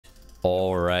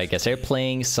Alright guys, we're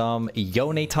playing some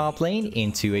Yone top lane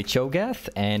into a Cho'Gath,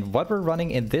 and what we're running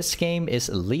in this game is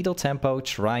Lethal Tempo,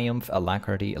 Triumph,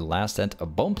 Alacrity, Last Stand,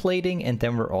 Bone Plating, and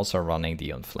then we're also running the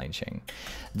Unflinching.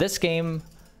 This game,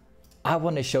 I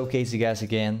want to showcase you guys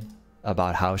again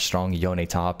about how strong Yone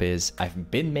top is.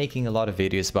 I've been making a lot of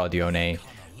videos about Yone,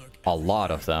 a lot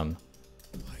of them,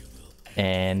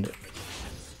 and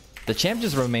the champ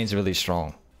just remains really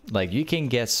strong. Like, you can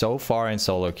get so far in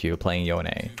solo queue playing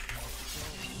Yone.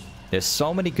 There's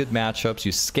so many good matchups,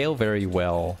 you scale very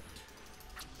well.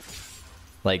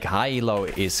 Like, high elo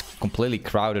is completely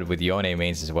crowded with Yone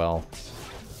mains as well.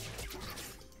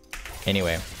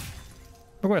 Anyway,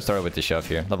 we're gonna start with the shove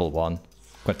here, level 1. I'm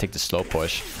gonna take the slow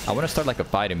push. I wanna start like a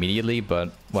fight immediately,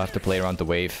 but we'll have to play around the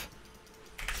wave.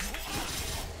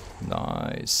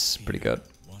 Nice, pretty good.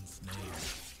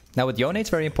 Now with Yone, it's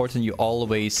very important you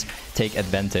always take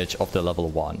advantage of the level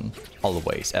 1.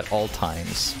 Always, at all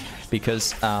times.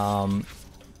 Because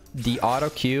the auto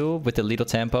Q with the Lethal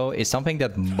Tempo is something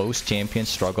that most champions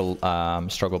struggle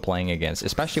playing against.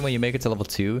 Especially when you make it to level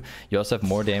 2, you also have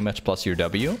more damage plus your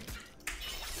W.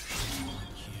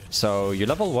 So your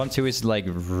level 1, 2 is like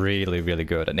really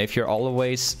good. And if you're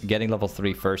always getting level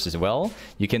 3 first as well,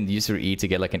 you can use your E to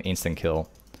get like an instant kill.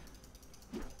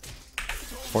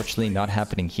 Fortunately, not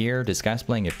happening here. This guy's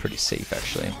playing it pretty safe,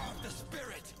 actually.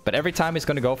 But every time he's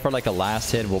gonna go for like a last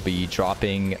hit, we'll be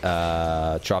dropping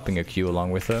a Q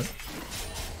along with it.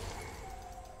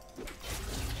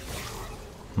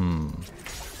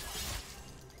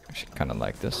 Actually, kind of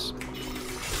like this.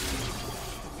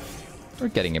 We're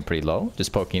getting him pretty low,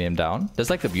 just poking him down. That's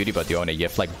like the beauty about Yone. You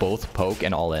have like both poke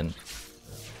and all in.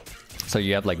 So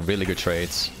you have like really good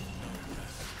trades.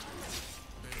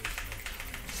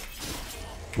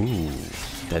 Ooh,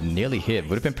 that nearly hit.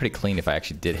 Would have been pretty clean if I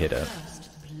actually did hit it.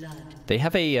 They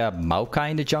have a Maokai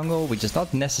in the jungle, which is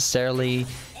not necessarily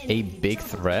a big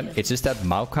threat. It's just that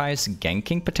Maokai's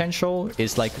ganking potential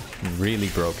is like really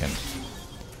broken.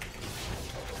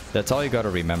 That's all you gotta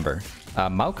remember.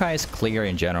 Maokai's clear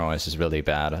in general is just really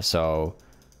bad, so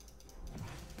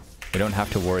we don't have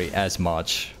to worry as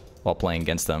much while playing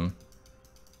against them.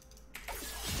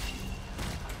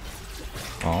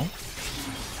 Oh.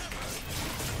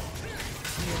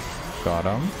 Got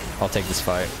him. I'll take this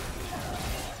fight.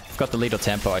 I've got the Lethal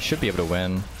Tempo. I should be able to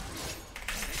win.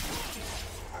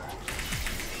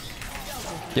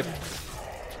 Yep.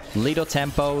 Lethal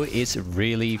Tempo is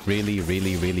really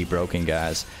broken,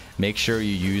 guys. Make sure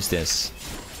you use this.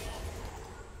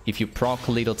 If you proc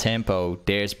Lethal Tempo,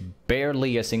 there's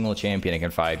barely a single champion that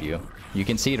can fight you. You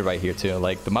can see it right here too.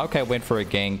 Like, the Maokai went for a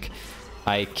gank.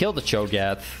 I killed the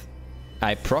Cho'Gath.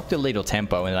 I proc the Lethal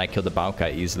Tempo and then I killed the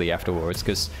Maokai easily afterwards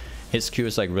because his Q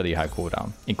is like really high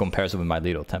cooldown in comparison with my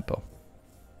Lethal Tempo.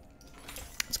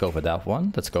 Let's go for that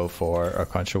one. Let's go for a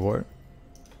Contra Ward.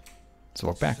 Let's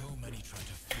walk back.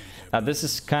 Now this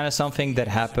is kind of something that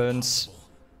happens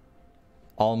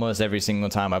almost every single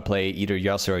time I play either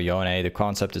Yasuo or Yone. The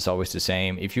concept is always the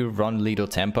same. If you run Lethal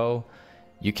Tempo,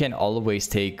 you can always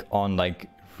take on like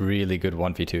really good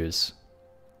 1v2s.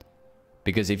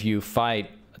 Because if you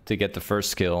fight to get the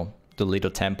first skill, the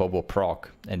Lethal Tempo will proc,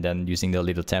 and then using the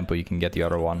Lethal Tempo you can get the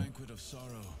other one.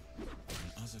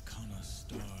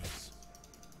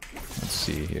 Let's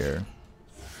see here.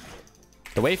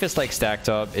 The wave is like stacked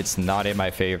up, it's not in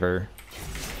my favor.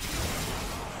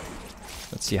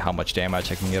 Let's see how much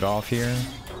damage I can get off here.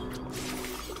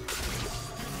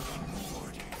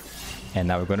 And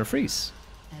now we're gonna freeze.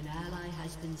 An ally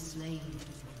has been slain.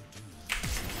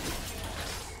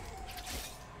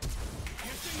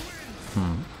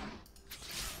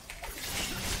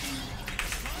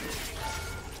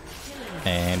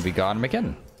 And we got him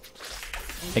again.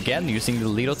 Again, using the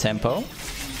Lethal Tempo.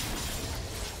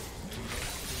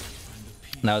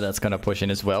 Now that's gonna push in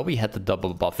as well. We had the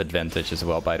double buff advantage as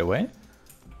well, by the way.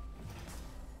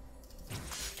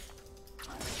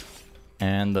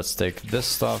 And let's take this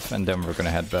stuff, and then we're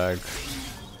gonna head back.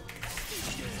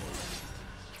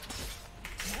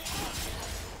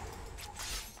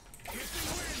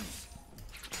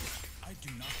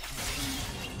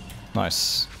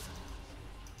 Nice.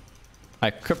 I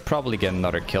could probably get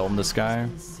another kill on this guy.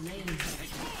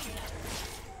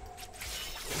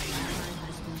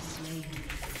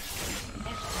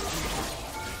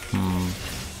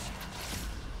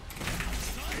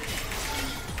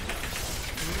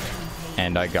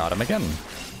 And I got him again.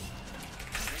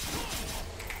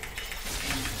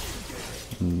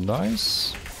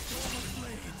 Nice.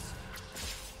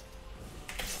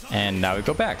 And now we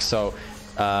go back. So,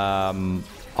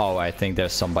 oh, I think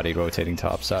there's somebody rotating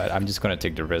top side. I'm just gonna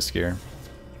take the risk here.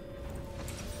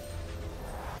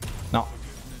 No.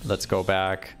 Let's go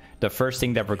back. The first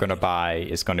thing that we're gonna buy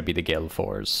is gonna be the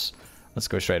galeforce. Let's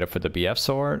go straight up for the BF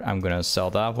sword. I'm gonna sell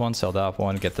that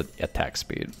one, get the attack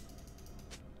speed.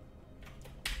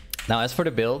 Now, as for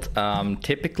the build,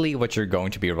 typically what you're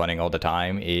going to be running all the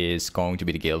time is going to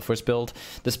be the galeforce build.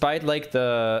 Despite like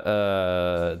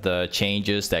the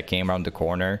changes that came around the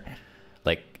corner,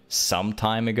 like some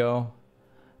time ago,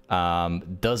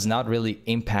 does not really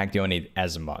impact Yone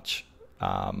as much.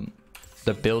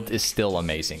 The build is still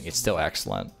amazing. It's still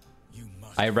excellent.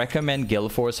 I recommend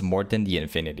Galeforce more than the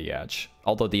Infinity Edge.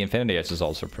 Although the Infinity Edge is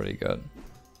also pretty good.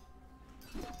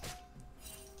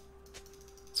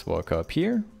 Let's walk up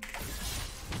here.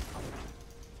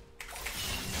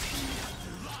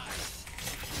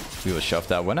 We will shove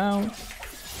that one out.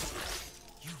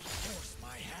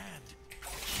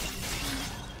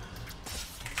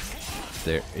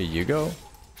 There you go.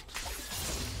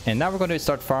 And now we're going to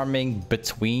start farming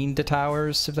between the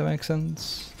towers, if that makes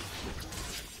sense.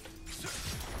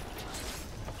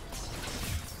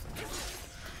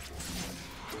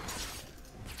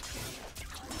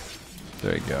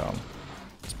 There you go.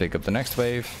 Let's pick up the next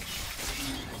wave.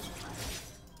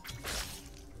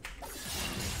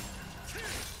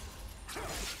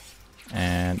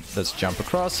 And let's jump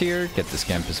across here, get this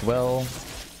camp as well.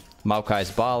 Maokai's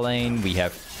bot lane, we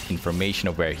have information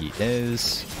of where he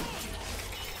is.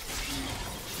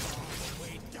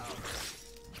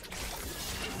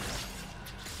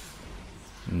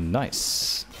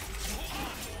 Nice.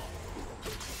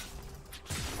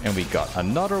 And we got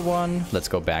another one. Let's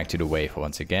go back to the wave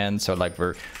once again. So like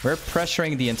we're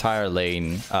pressuring the entire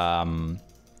lane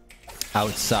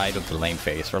outside of the lane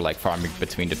phase. We're like farming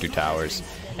between the two towers.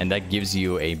 And that gives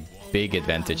you a big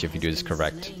advantage if you do this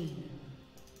correct.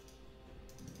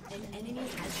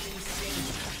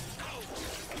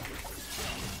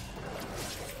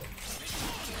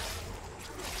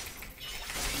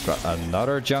 Got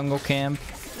another jungle camp.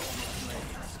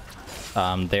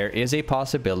 There is a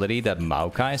possibility that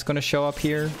Maokai is going to show up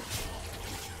here.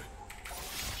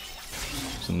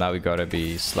 So now we gotta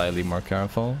be slightly more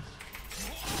careful.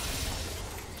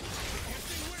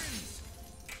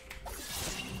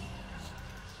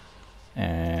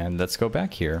 And let's go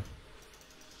back here.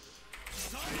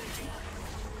 So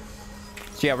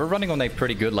yeah, we're running on a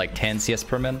pretty good like 10 CS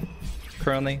per minute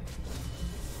currently.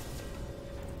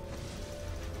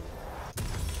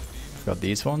 Got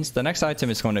these ones. The next item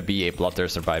is going to be a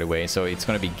bloodthirster, by the way. So it's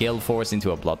going to be galeforce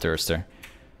into a bloodthirster.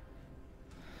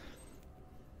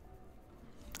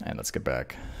 And let's get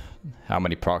back. How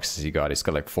many procs has he got? He's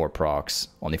got like 4 procs,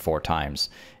 only 4 times.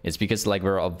 It's because like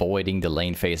we're avoiding the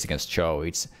lane phase against Cho.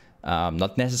 It's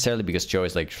not necessarily because Cho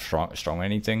is like strong or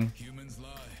anything,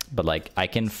 but like I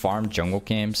can farm jungle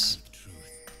camps,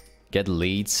 get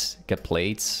leads, get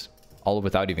plates, all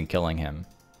without even killing him.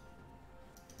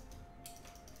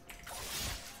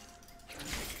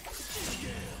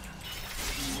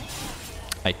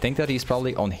 I think that he's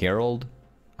probably on Herald.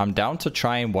 I'm down to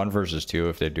try in 1 versus 2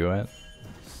 if they do it.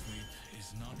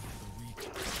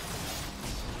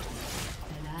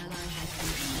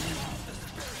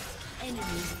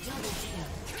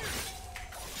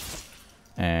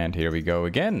 And here we go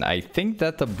again. I think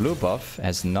that the blue buff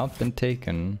has not been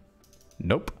taken.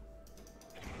 Nope.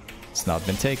 It's not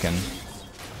been taken.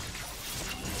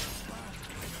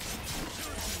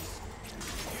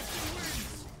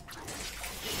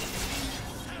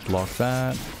 Block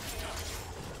that.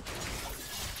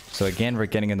 So again, we're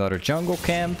getting another jungle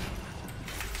camp.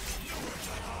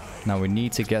 Now we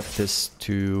need to get this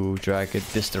to drag it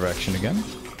this direction again.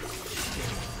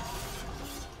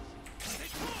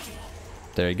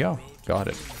 There you go. Got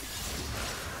it.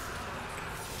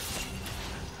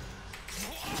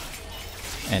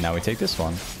 And now we take this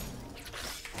one.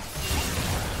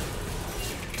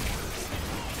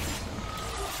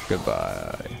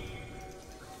 Goodbye.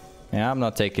 Yeah, I'm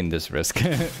not taking this risk.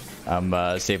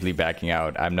 I'm safely backing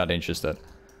out. I'm not interested.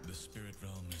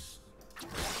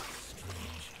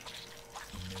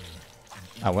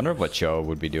 I wonder what Cho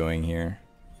would be doing here.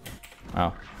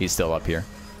 Oh, he's still up here.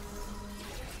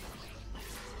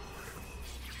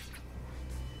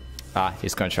 Ah,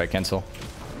 he's gonna try cancel.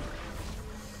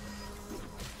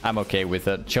 I'm okay with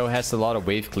it. Cho has a lot of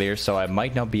wave clear, so I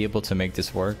might not be able to make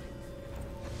this work.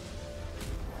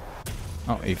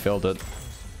 Oh, he failed it.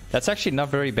 That's actually not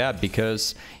very bad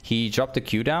because he dropped the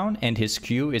Q down and his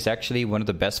Q is actually one of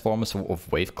the best forms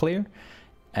of wave clear.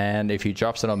 And if he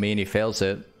drops it on me and he fails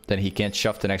it, then he can't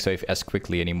shove the next wave as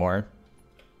quickly anymore.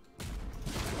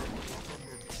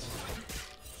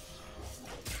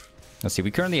 Let's see,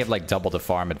 we currently have like double the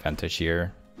farm advantage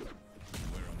here.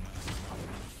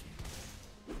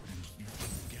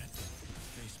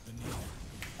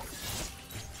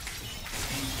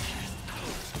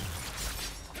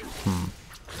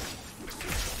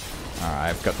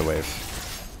 I've got the wave.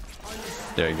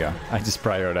 There you go. I just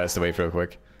prioritized the wave real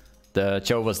quick. The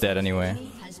Cho was dead anyway.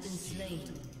 Has been slain.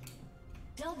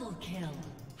 Double kill.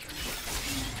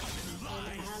 An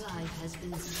ally has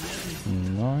been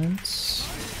slain. Nice.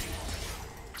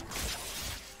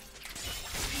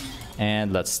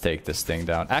 And let's take this thing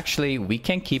down. Actually, we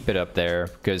can keep it up there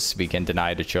because we can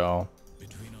deny the Cho.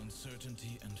 Between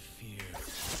uncertainty and fear,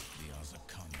 the odds are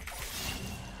coming.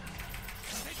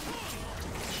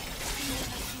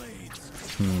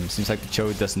 Seems like the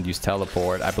Cho doesn't use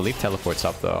teleport. I believe teleport's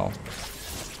up though.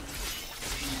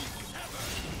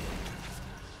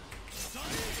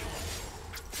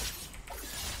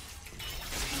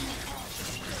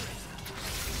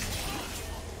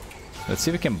 Let's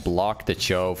see if we can block the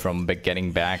Cho from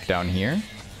getting back down here.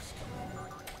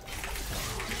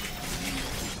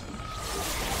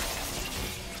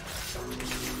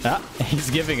 Ah, he's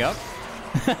giving up.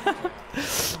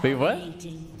 Wait, what?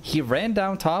 He ran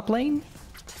down top lane?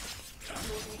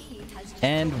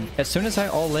 And as soon as I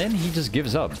all in, he just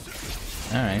gives up.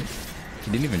 Alright.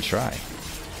 He didn't even try.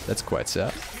 That's quite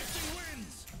sad.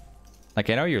 Like,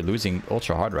 I know you're losing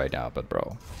ultra hard right now, but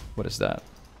bro, what is that?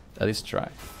 At least try.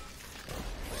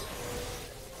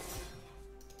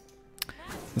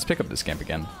 Let's pick up this camp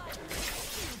again.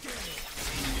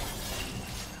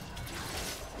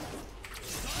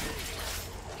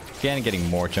 Again, getting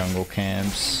more jungle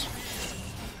camps.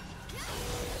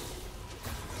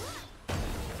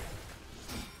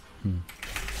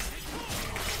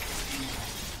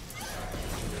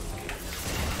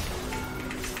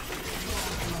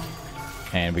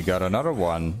 And we got another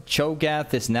one.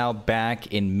 Cho'Gath is now back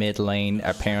in mid lane.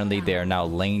 Apparently they are now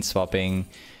lane swapping,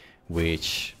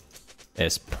 which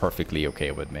is perfectly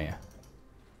okay with me.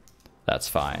 That's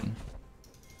fine.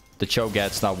 The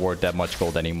Cho'Gath's not worth that much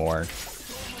gold anymore.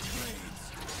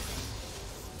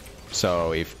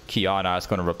 So if Qiyana is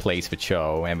going to replace with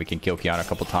Cho and we can kill Qiyana a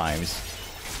couple times,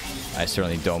 I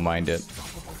certainly don't mind it.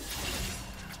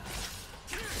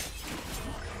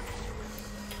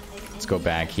 Let's go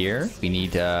back here. We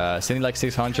need something like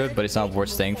 600, but it's not worth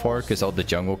staying for because all the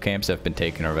jungle camps have been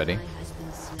taken already.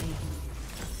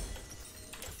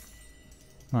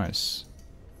 Nice.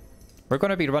 We're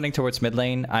going to be running towards mid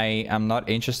lane. I am not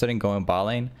interested in going bot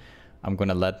lane. I'm going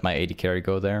to let my AD carry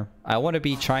go there. I want to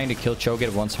be trying to kill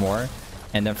Cho'Gath once more.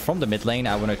 And then from the mid lane,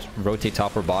 I want to rotate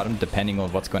top or bottom depending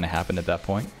on what's going to happen at that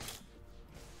point.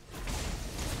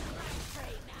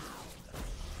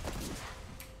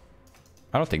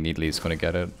 I don't think Needly is going to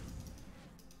get it.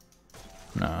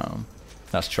 No.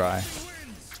 Let's try.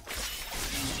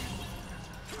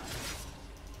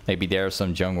 Maybe there are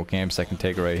some jungle camps I can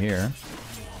take right here.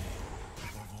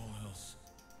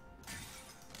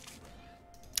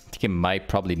 I think he might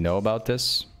probably know about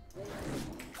this.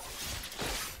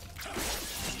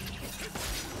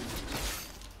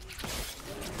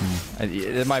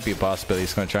 It might be a possibility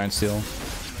he's going to try and steal.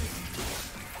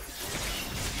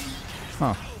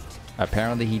 Huh.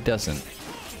 Apparently he doesn't.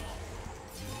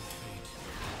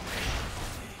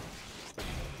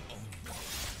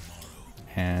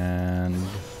 And...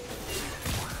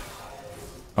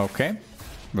 okay.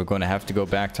 We're going to have to go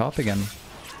back top again.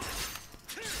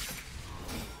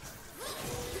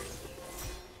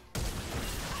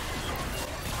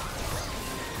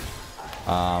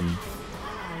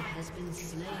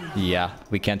 Yeah,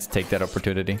 we can't take that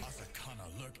opportunity.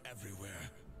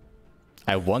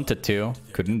 I wanted to,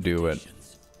 couldn't do it.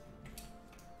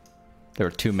 There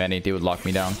were too many, they would lock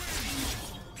me down.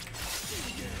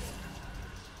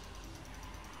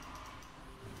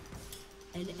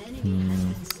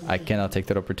 I cannot take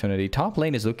that opportunity. Top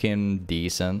lane is looking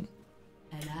decent.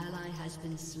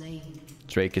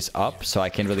 Drake is up, so I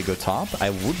can't really go top. I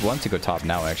would want to go top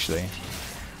now, actually.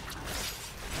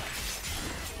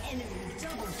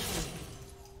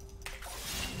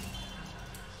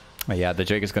 Oh, yeah, the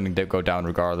Drake is going to go down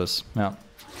regardless. Yeah.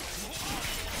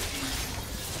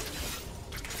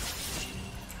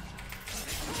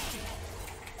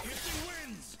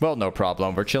 Well, no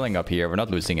problem. We're chilling up here. We're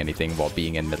not losing anything while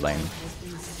being in mid lane.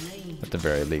 At the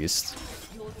very least.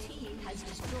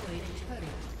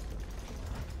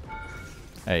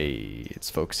 Hey, it's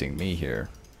focusing me here.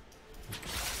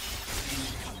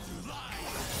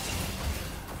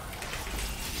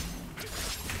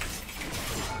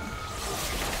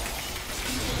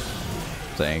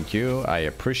 Thank you. I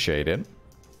appreciate it.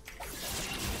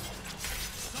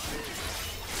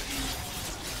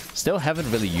 Still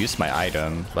haven't really used my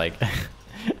item. Like,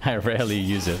 I rarely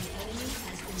use it.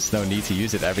 There's no need to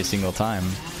use it every single time.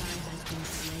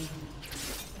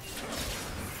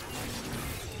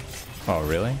 Oh,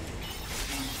 really?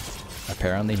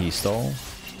 Apparently he stole.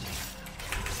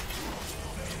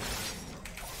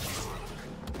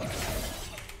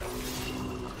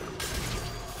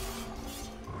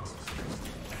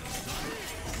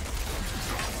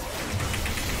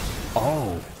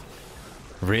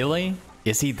 Really?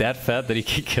 Is he that fat that he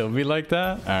can kill me like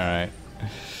that? Alright.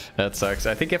 That sucks.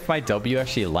 I think if my W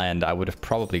actually land, I would have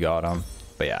probably got him.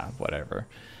 But yeah, whatever.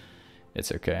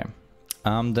 It's okay.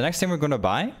 The next thing we're gonna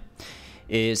buy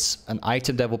is an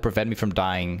item that will prevent me from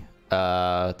dying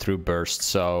through burst.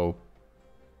 So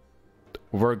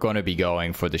we're gonna be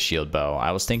going for the shield bow.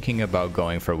 I was thinking about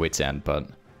going for wit's end, but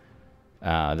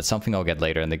that's something I'll get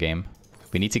later in the game.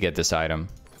 We need to get this item.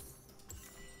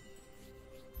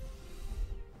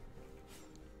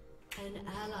 An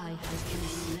ally has been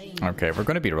slain. Okay, we're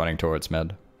gonna be running towards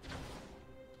mid.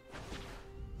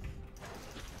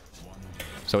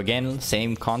 So again,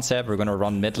 same concept. We're gonna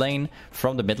run mid lane.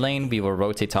 From the mid lane, we will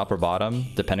rotate top or bottom,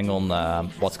 depending on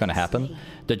what's gonna happen.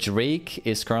 The Drake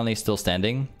is currently still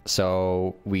standing,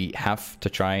 so we have to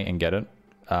try and get it.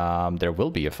 There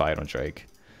will be a fight on Drake.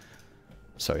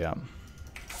 So yeah.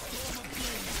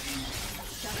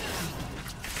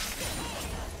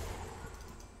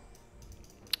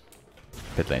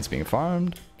 Pit lane's being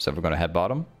farmed, so we're gonna head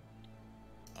bottom.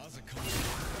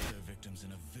 Victims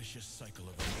in a vicious cycle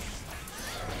of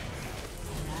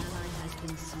An ally has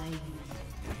been slain.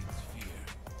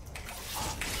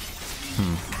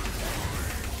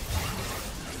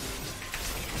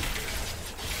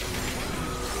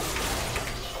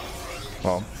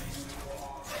 Well,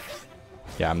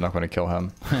 yeah, I'm not gonna kill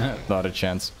him. Not a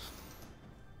chance.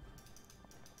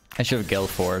 I should have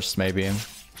galeforce maybe.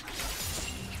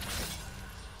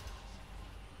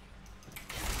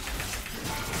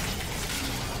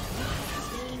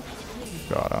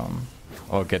 Got him.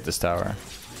 I'll get this tower.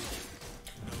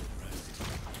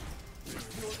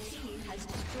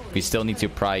 We still need to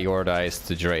prioritize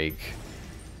the Drake.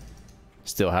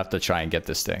 Still have to try and get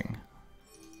this thing.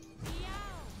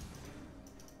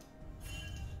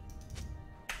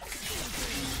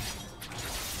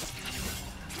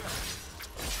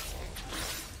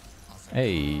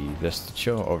 Hey, there's the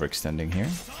Cho overextending here.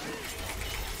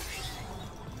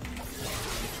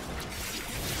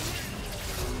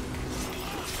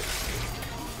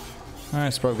 Alright,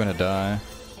 it's probably gonna die.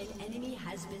 An enemy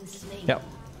has been slain. Yep.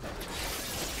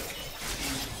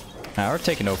 We're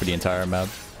taking over the entire map.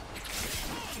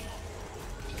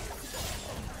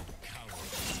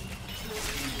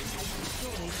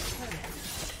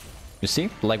 You see?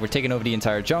 Like, we're taking over the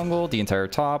entire jungle, the entire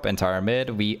top, entire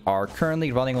mid. We are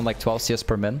currently running on like 12 CS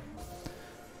per min.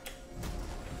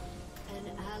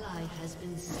 An ally has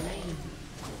been slain.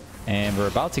 And we're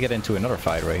about to get into another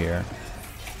fight right here.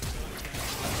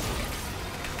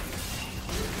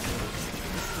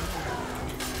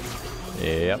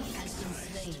 Yep.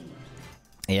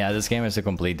 Yeah, this game is a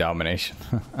complete domination.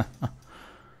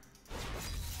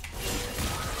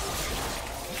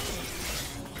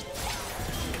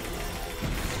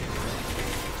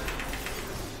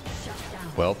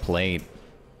 Well played.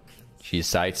 She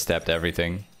sidestepped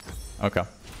everything. Okay.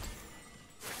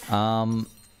 The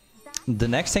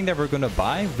next thing that we're gonna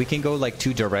buy, we can go like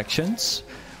two directions.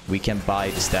 We can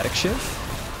buy the static shiv,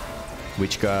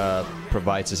 which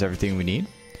provides us everything we need.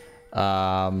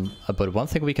 But one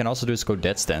thing we can also do is go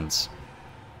dead stance.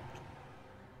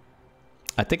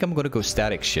 I think I'm gonna go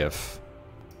static shiv.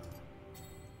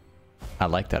 I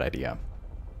like that idea.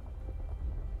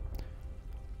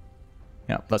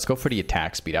 Yeah, let's go for the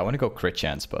attack speed. I want to go crit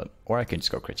chance, or I can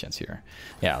just go crit chance here.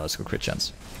 Yeah, let's go crit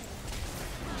chance.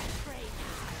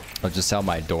 I'll just sell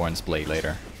my Doran's blade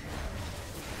later.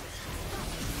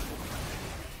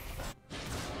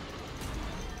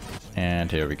 And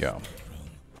here we go.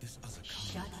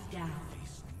 Shut down.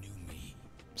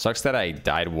 Sucks that I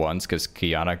died once because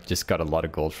Kiana just got a lot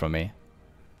of gold from me.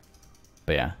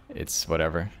 But yeah, it's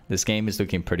whatever. This game is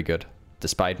looking pretty good,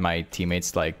 despite my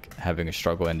teammates like having a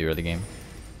struggle in the early game.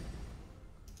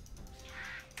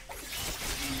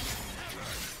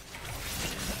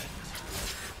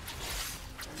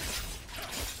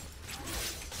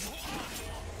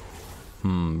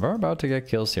 We're about to get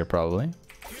kills here probably.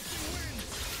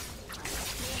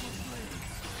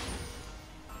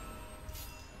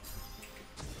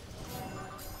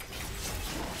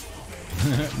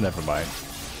 Never mind.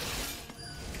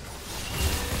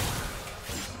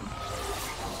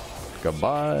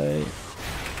 Goodbye.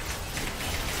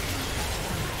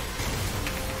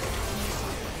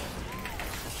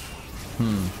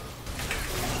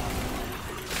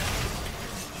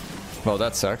 Well,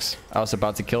 that sucks. I was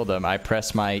about to kill them. I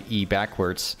pressed my E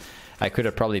backwards. I could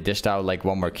have probably dished out like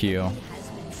one more Q.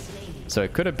 So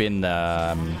it could have been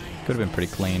pretty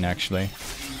clean actually.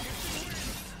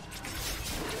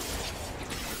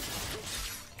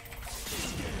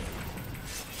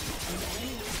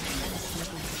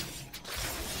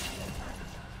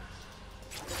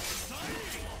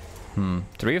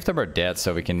 3 of them are dead,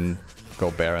 so we can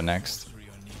go Baron next.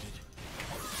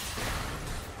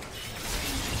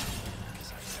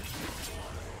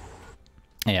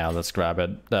 Yeah, let's grab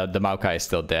it. The Maokai is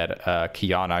still dead.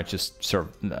 Kiana just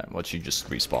she just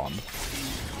respawned.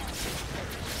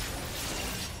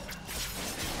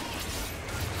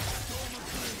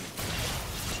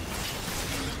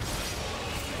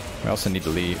 We also need to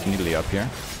leave up here.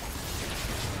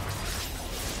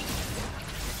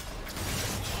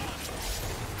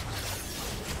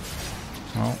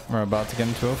 Oh, we're about to get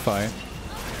into a fight.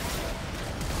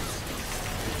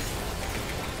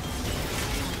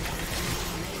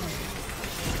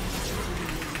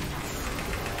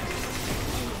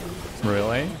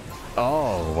 Really?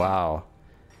 Oh, wow.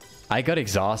 I got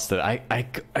exhausted. I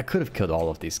could have killed all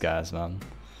of these guys, man.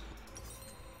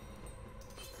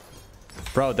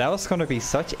 Bro, that was gonna be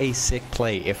such a sick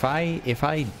play. If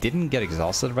I didn't get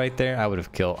exhausted right there, I would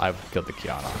have killed the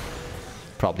Kiana.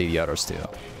 Probably the others too.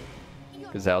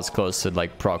 Because that was close to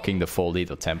like proccing the full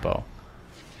lethal tempo.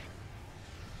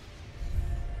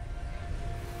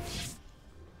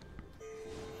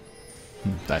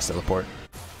 Nice teleport.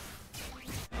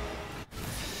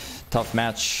 Tough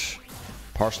match.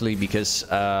 Partially because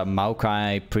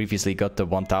Maokai previously got the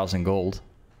 1000 gold.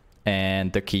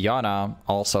 And the Kiana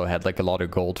also had like a lot of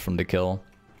gold from the kill.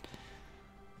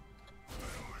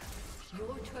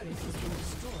 Your turret has been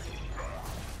destroyed.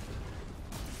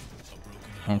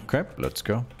 Okay, let's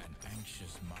go.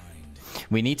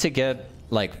 We need to get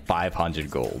like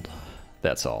 500 gold.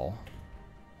 That's all.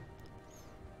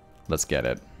 Let's get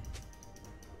it.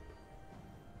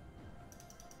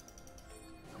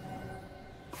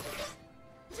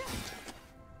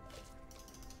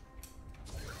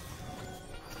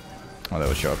 Oh, that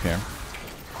will show up here.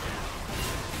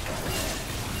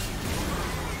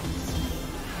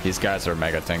 These guys are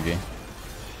mega tanky.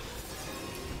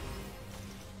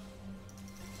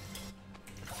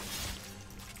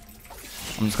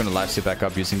 I'm just gonna lifesteal back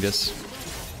up using this.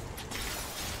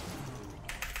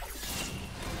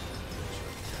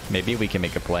 Maybe we can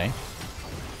make a play.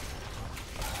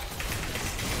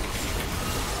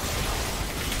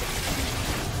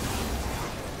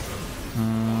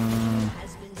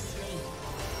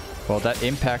 Well, that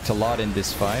impacts a lot in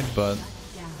this fight, but...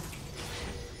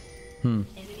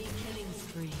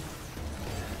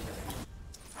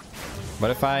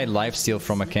 What if I lifesteal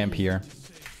from a camp here?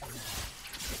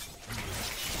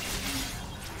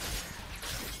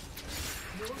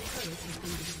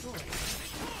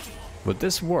 Would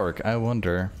this work? I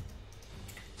wonder.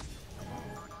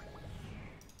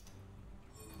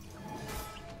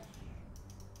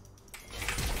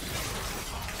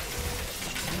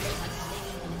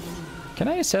 Can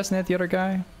I assassinate the other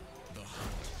guy?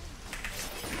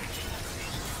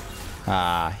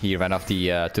 Ah, he ran off the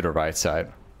to the right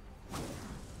side.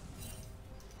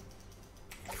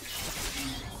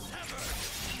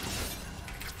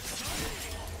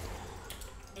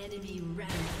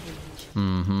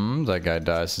 That guy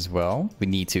dies as well. We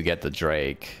need to get the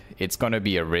Drake. It's gonna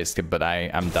be a risk, but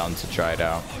I'm down to try it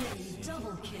out.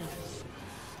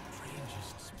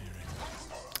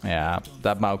 Yeah,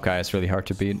 that Maokai is really hard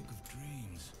to beat.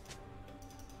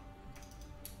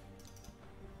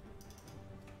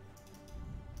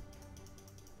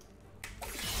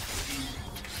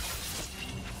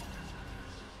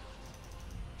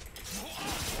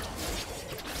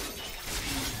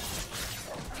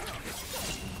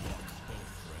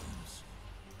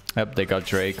 Yep, they got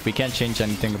Drake. We can't change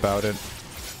anything about it.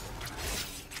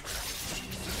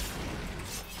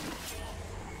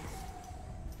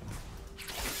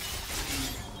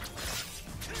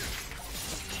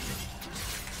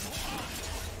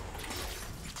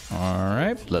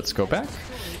 Alright, let's go back.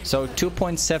 So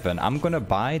 2.7. I'm gonna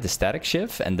buy the static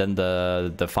shiv, and then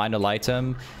the final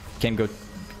item can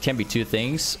be two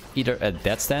things. Either a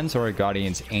Death Stance or a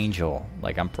Guardian's Angel.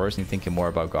 Like, I'm personally thinking more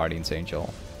about Guardian's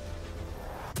Angel.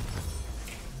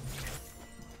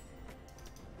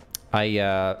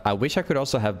 I wish I could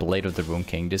also have Blade of the Rune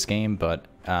King this game, but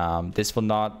this will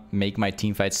not make my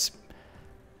teamfights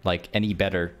like any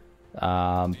better,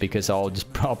 because I'll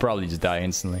probably just die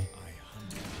instantly.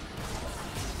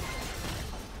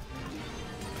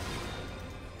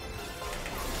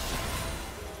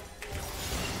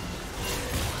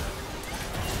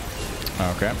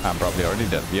 Okay, I'm probably already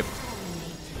dead. Yep.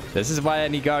 This is why I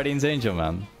need Guardian's Angel,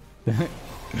 man.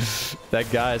 That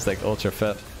guy is like ultra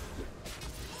fat.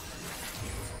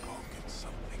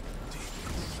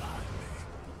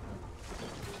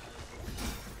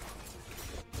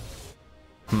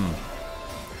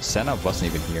 Senna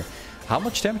wasn't even here. How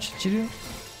much damage did you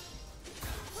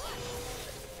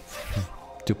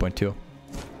do? 2.2.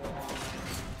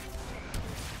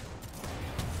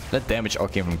 That damage all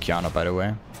came from Kiana, by the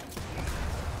way.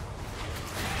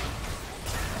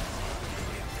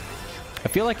 I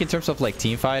feel like in terms of like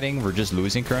team fighting, we're just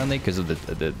losing currently because of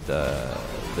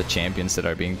the champions that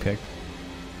are being picked.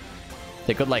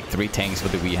 They got like 3 tanks,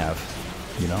 what do we have?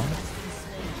 You know?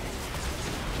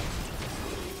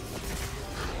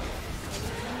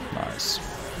 Nice.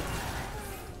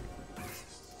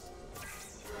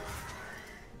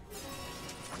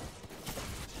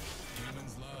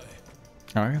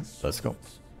 Alright, let's go.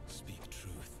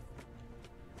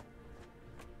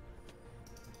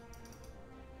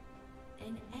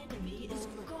 An enemy is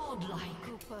godlike.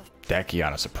 That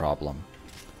Kiana's a problem.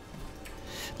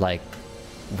 Like,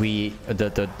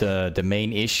 the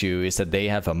main issue is that they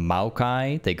have a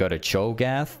Maokai, they got a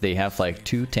Cho'Gath, they have like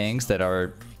 2 tanks that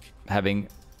are having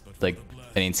like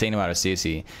an insane amount of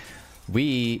CC.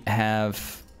 We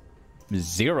have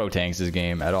 0 tanks this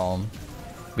game at all.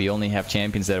 We only have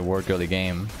champions that work early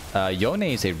game. Yone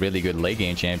is a really good late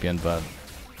game champion, but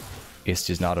it's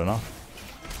just not enough.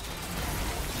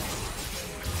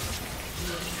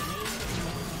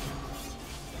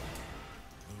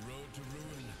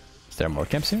 Is there more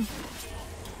camps here?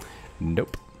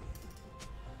 Nope.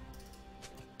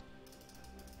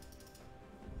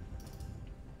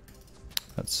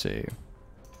 Let's see.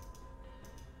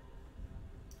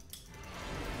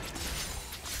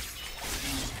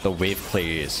 The wave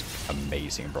play is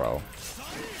amazing, bro.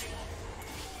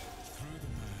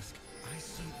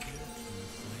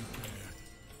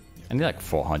 I need like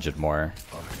 400 more.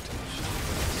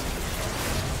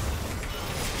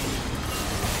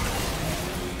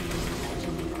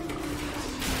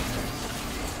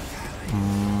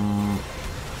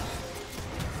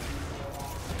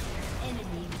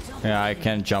 Yeah, I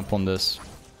can't jump on this.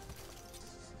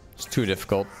 It's too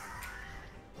difficult.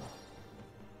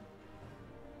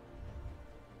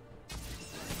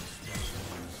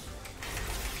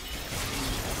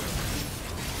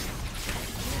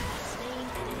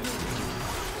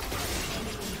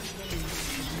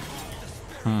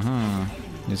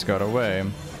 He's got away.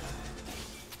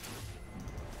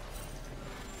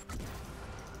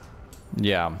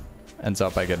 Yeah, ends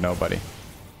up I get nobody.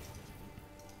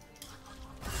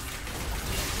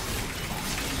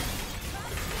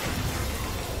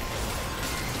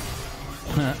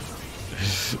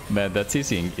 Man, that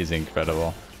CC is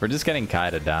incredible. We're just getting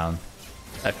kited down.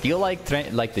 I feel like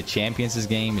the champions this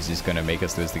game is just gonna make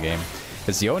us lose the game.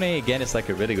 Because Yone again is like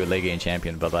a really good late game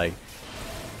champion, but like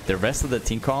the rest of the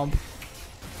team comp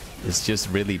is just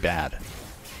really bad.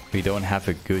 We don't have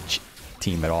a good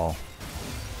team at all.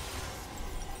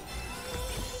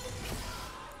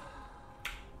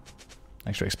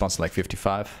 Extra response like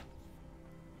 55.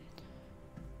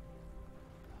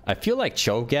 I feel like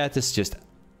Cho'Gath is just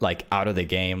like out of the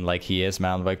game like he is,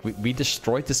 man. Like we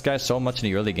destroyed this guy so much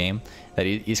in the early game that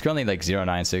he's currently like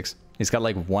 096. He's got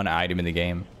like 1 item in the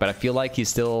game, but I feel like he's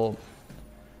still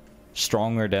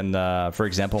stronger than for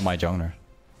example my Joner.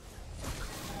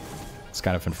 It's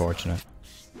kind of unfortunate.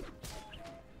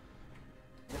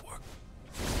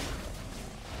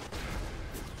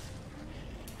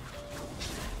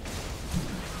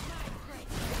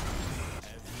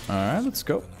 Alright, let's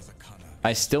go.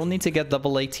 I still need to get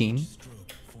level 18.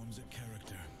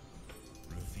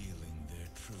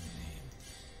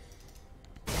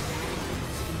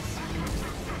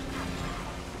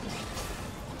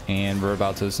 And we're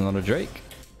about to lose another Drake.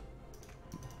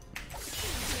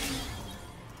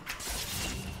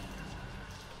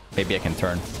 Maybe I can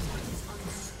turn.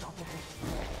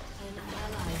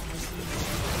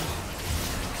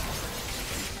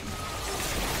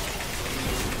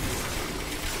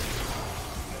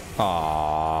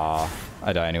 Aww,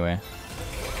 I die anyway.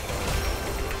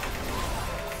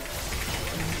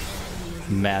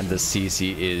 Man, the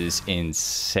CC is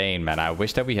insane, man. I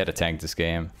wish that we had a tank this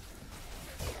game.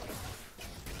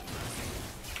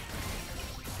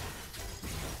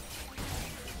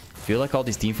 I feel like all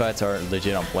these team fights are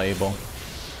legit unplayable.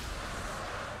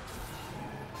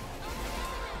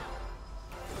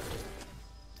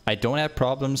 I don't have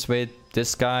problems with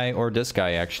this guy or this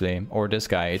guy actually, or this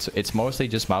guy. It's mostly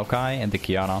just Maokai and the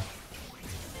Kiana.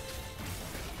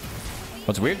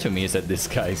 What's weird to me is that this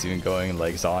guy is even going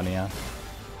like Zania.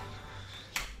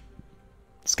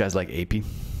 This guy's like AP.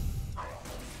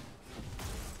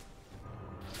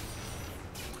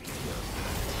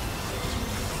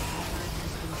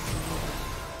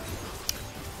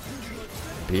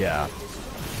 Yeah,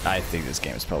 I think this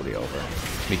game is probably over.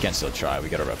 We can still try. We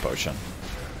got a red potion.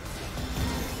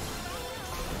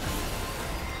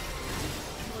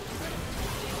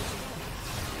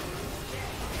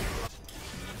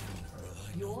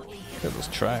 Okay, let's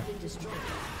try.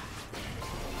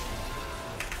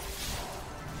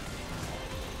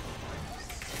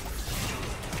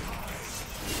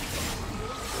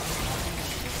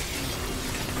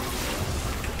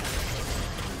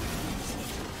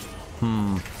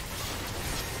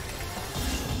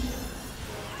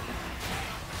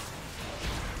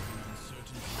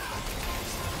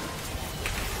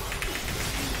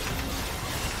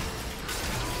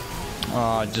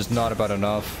 Oh, just not about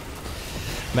enough.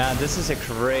 Man, this is a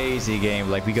crazy game.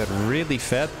 Like, we got really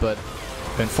fed, but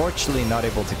unfortunately not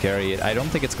able to carry it. I don't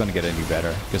think it's going to get any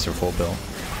better because we're full bill.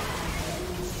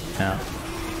 Yeah.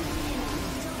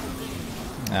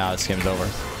 Now this game's over.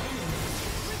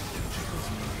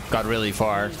 Got really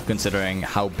far considering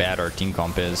how bad our team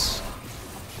comp is.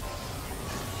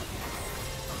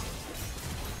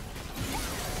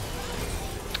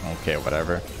 Okay,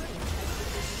 whatever.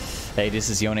 Hey, this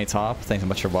is Yone Top. Thanks so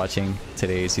much for watching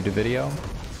today's YouTube video,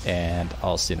 and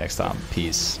I'll see you next time.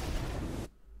 Peace.